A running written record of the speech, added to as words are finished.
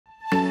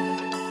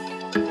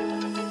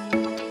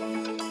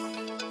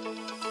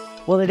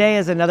Well, today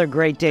is another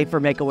great day for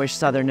Make-A-Wish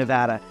Southern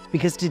Nevada,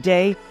 because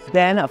today,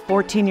 Ben, a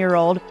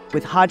 14-year-old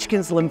with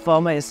Hodgkin's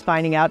lymphoma, is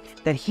finding out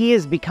that he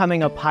is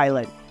becoming a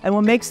pilot. And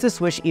what makes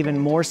this wish even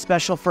more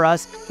special for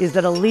us is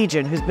that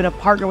Allegiant, who's been a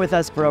partner with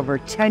us for over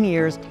 10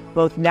 years,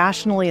 both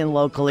nationally and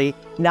locally,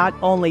 not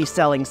only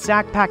selling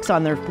snack packs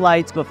on their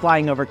flights, but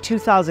flying over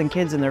 2,000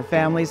 kids and their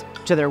families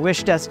to their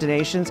wish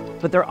destinations,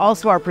 but they're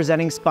also our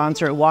presenting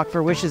sponsor at Walk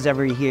for Wishes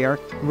every year,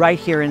 right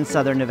here in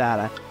Southern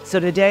Nevada.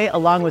 So today,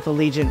 along with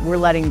Allegiant, we're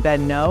letting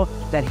Ben know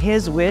that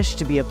his wish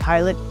to be a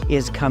pilot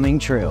is coming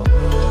true.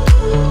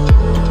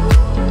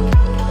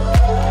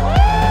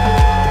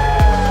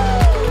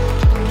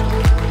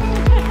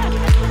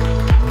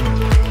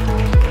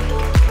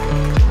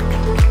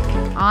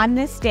 On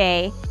this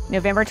day,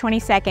 November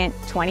 22nd,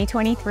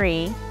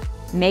 2023,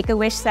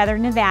 Make-A-Wish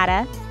Southern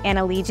Nevada and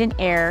Allegiant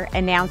Air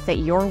announced that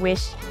your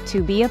wish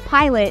to be a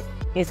pilot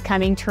is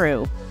coming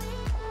true.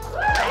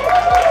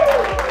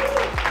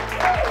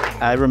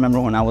 I remember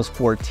when I was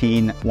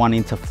 14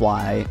 wanting to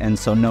fly, and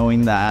so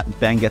knowing that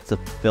Ben gets to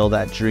fulfill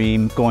that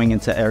dream, going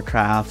into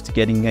aircraft,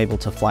 getting able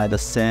to fly the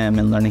sim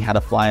and learning how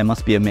to fly, it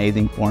must be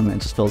amazing for him. It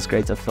just feels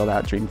great to fulfill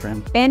that dream for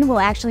him. Ben will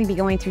actually be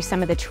going through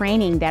some of the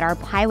training that our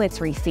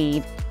pilots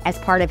receive as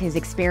part of his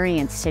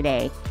experience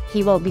today.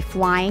 He will be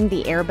flying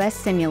the Airbus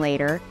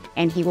simulator,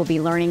 and he will be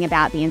learning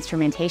about the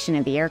instrumentation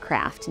of the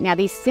aircraft. Now,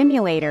 these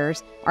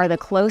simulators are the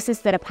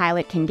closest that a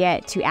pilot can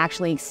get to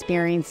actually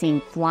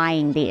experiencing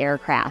flying the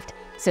aircraft.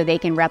 So they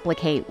can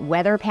replicate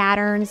weather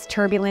patterns,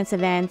 turbulence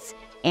events,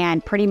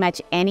 and pretty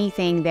much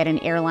anything that an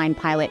airline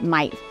pilot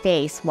might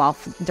face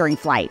during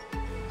flight.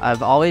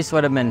 I've always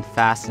sort of been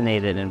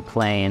fascinated in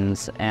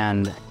planes,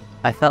 and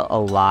I felt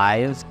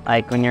alive.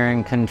 Like when you're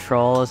in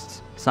control of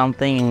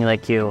something,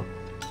 like you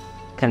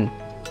can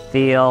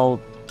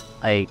feel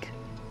like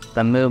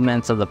the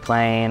movements of the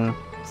plane.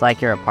 It's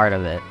like you're a part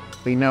of it.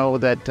 We know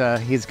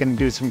that he's going to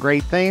do some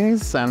great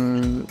things,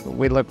 and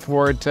we look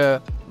forward to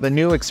the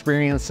new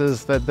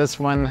experiences that this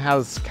one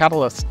has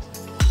catalyst.